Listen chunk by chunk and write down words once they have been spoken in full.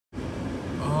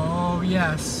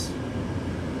yes,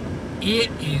 it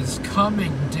is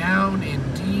coming down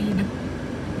indeed.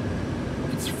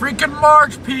 It's freaking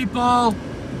March, people.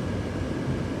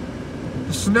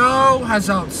 The snow has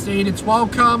outstayed its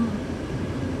welcome.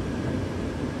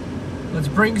 Let's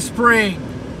bring spring.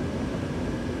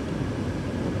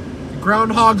 The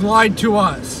groundhog lied to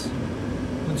us.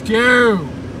 Let's go.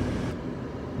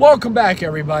 Welcome back,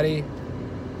 everybody.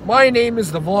 My name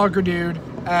is the Vlogger Dude.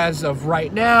 As of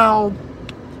right now,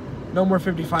 no more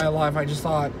 55 Alive. I just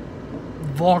thought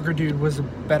Vlogger Dude was a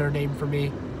better name for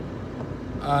me.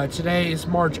 Today is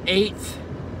March 8th.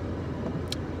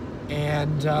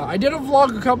 And I did a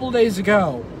vlog a couple of days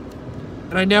ago.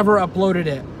 And I never uploaded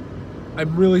it.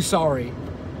 I'm really sorry.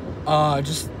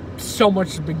 Just so much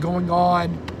has been going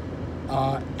on.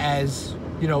 As,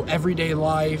 you know, everyday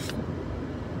life.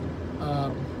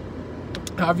 How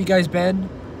have you guys been?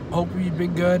 Hope you've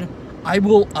been good. I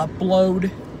will upload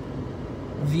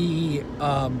the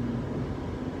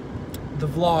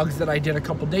vlogs that I did a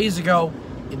couple days ago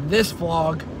in this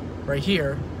vlog right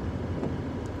here.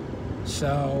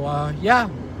 So yeah.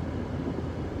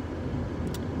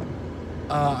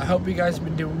 I hope you guys have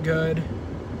been doing good.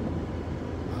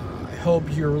 I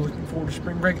hope you're looking forward to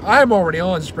spring break. I'm already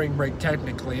on spring break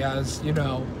technically, as you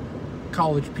know,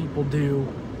 college people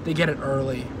do. They get it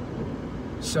early.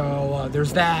 So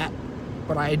there's that.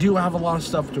 But I do have a lot of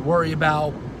stuff to worry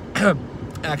about.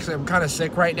 Actually, I'm kind of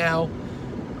sick right now.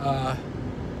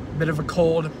 Bit of a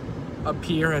cold up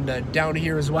here and down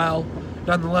here as well.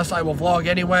 Nonetheless, I will vlog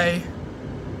anyway,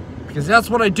 because that's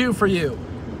what I do for you.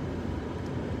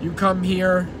 You come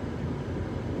here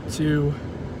to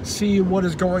see what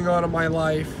is going on in my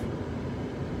life,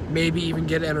 maybe even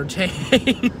get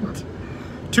entertained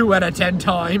 2 out of 10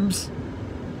 times.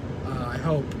 I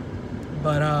hope.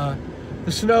 But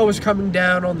the snow is coming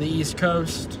down on the East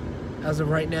Coast as of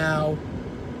right now.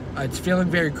 It's feeling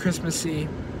very Christmassy.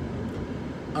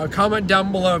 Comment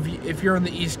down below if you're on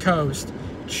the East Coast.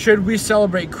 Should we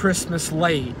celebrate Christmas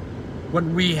late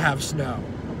when we have snow?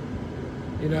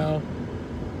 You know?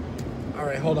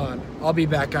 Alright, hold on. I'll be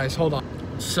back, guys. Hold on.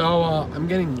 So, I'm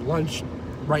getting lunch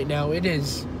right now. It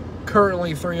is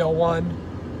currently 3:01.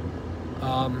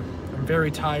 I'm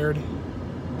very tired.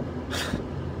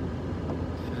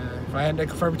 If I had to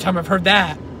confirm every time I've heard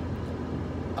that.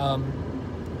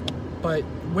 But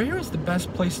where is the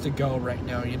best place to go right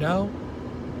now, you know?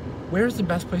 Where is the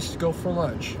best place to go for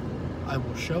lunch? I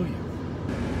will show you.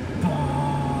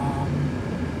 Bomb!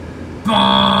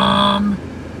 Bomb!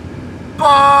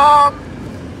 Bomb!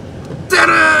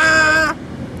 Da-da!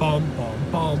 Bum bum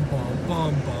bum bum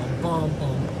bum bum bum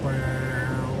bum bum.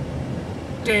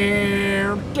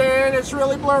 Damn, damn, it's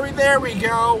really blurry. There we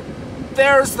go.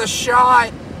 There's the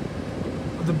shot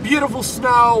of the beautiful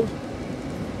snow.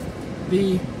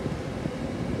 The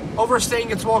overstaying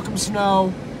its welcome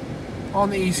snow on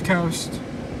the East Coast.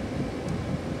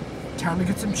 Time to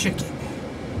get some chicken.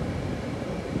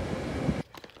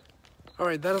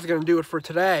 Alright, that is going to do it for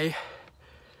today.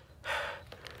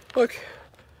 Look,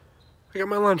 I got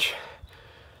my lunch.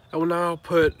 I will now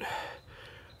put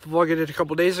the vlog I did a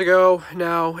couple days ago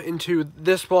now into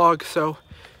this vlog, so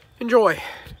enjoy.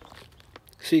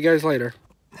 See you guys later.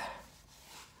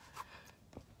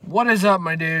 What is up,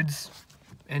 my dudes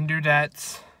and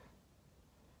dudettes?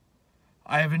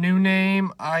 I have a new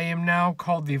name. I am now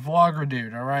called the Vlogger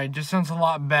Dude, alright? Just sounds a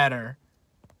lot better,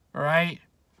 alright?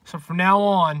 So from now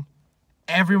on,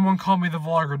 everyone call me the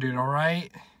Vlogger Dude,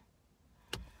 alright?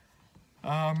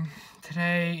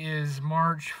 Today is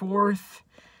March 4th.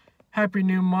 Happy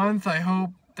new month. I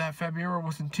hope that February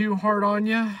wasn't too hard on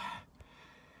you.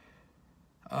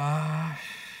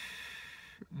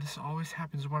 This always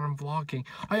happens when I'm vlogging.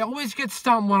 I always get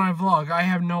stumped when I vlog. I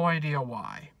have no idea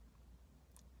why.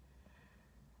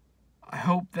 I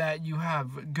hope that you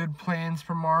have good plans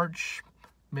for March.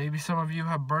 Maybe some of you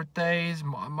have birthdays.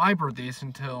 My birthday is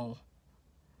until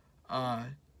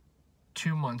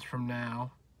 2 months from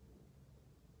now.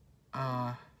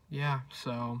 Yeah,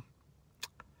 so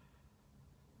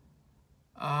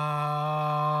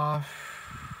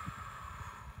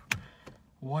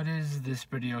what is this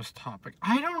video's topic?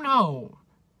 I don't know.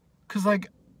 Cause like,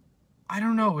 I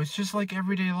don't know. It's just like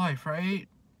everyday life, right?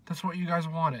 That's what you guys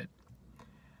wanted.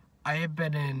 I have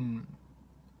been in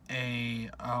a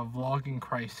vlogging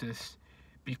crisis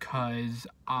because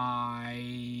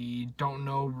I don't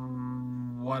know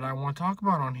what I want to talk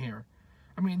about on here.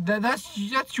 I mean, that's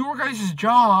your guys'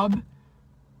 job.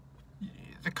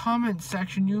 The comment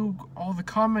section, all the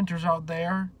commenters out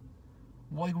there,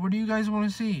 like, what do you guys want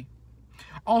to see?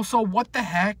 Also, what the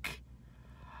heck?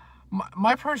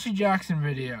 My Percy Jackson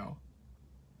video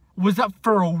was up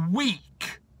for a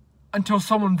week. until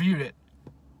someone viewed it.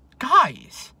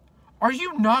 Guys, are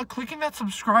you not clicking that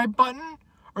subscribe button?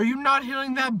 Are you not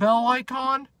hitting that bell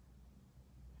icon?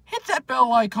 Hit that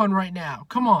bell icon right now.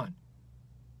 Come on.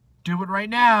 Do it right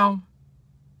now.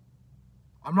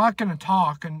 I'm not going to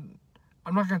talk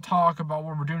about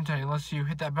what we're doing today unless you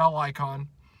hit that bell icon.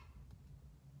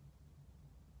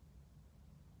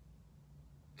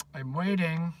 I'm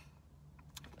waiting.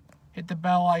 Hit the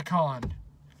bell icon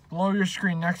below your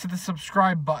screen next to the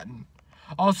subscribe button.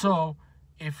 Also,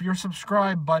 if your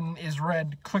subscribe button is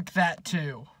red, click that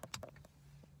too.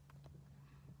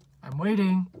 I'm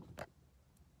waiting.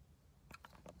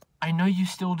 I know you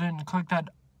still didn't click that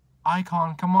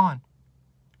icon. Come on.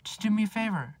 Just do me a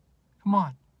favor. Come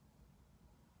on.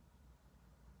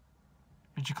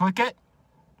 Did you click it?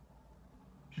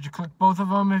 Did you click both of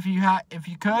them if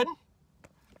you could?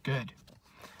 Good.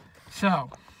 So,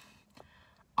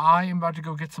 I am about to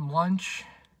go get some lunch.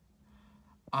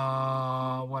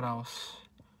 What else?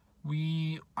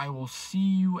 I will see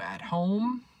you at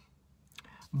home.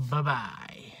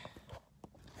 Bye-bye.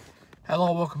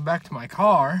 Hello, welcome back to my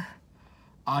car.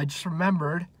 I just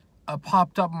remembered,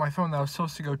 popped up on my phone that I was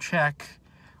supposed to go check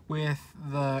with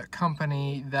the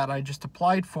company that I just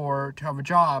applied for to have a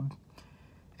job.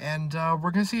 And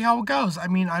we're going to see how it goes. I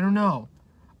mean, I don't know.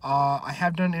 I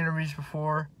have done interviews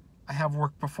before. I have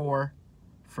worked before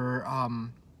for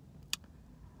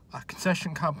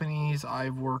concession companies.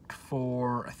 I've worked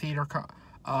for a theater,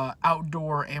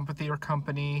 outdoor amphitheater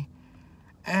company.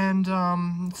 And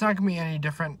it's not going to be any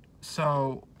different.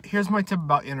 So here's my tip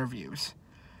about interviews.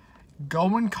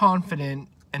 Go in confident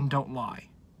and don't lie.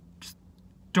 Just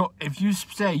don't. If you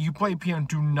say you play piano,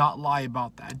 do not lie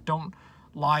about that. Don't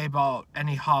lie about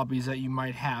any hobbies that you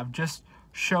might have. Just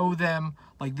show them,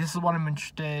 like, this is what I'm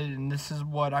interested in, this is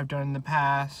what I've done in the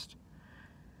past.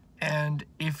 And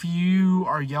if you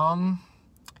are young,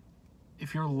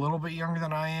 if you're a little bit younger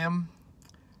than I am,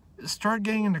 start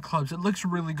getting into clubs. It looks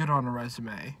really good on a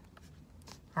resume.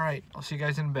 Alright, I'll see you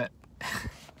guys in a bit.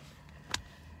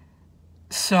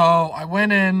 So, I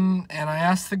went in and I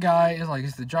asked the guy,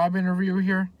 is the job interview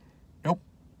here? Nope.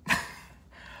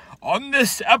 On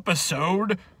this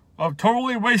episode of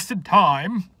Totally Wasted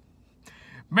Time,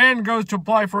 man goes to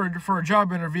apply for a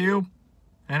job interview,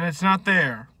 and it's not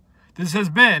there. This has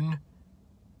been...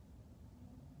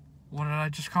 What did I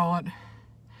just call it?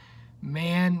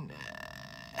 Man...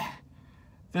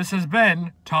 This has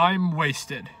been Time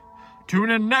Wasted. Tune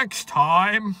in next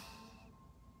time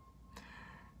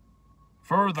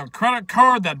for the credit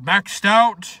card that maxed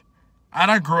out at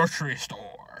a grocery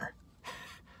store.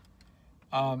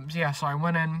 Yeah, so I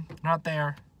went in, not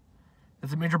there.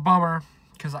 It's a major bummer,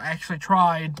 because I actually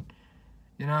tried,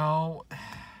 you know.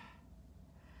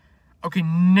 Okay,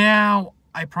 now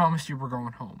I promised you we're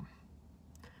going home.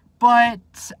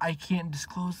 But I can't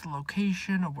disclose the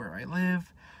location of where I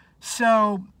live.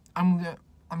 So, I'm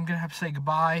gonna have to say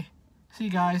goodbye. See you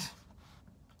guys.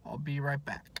 I'll be right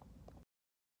back.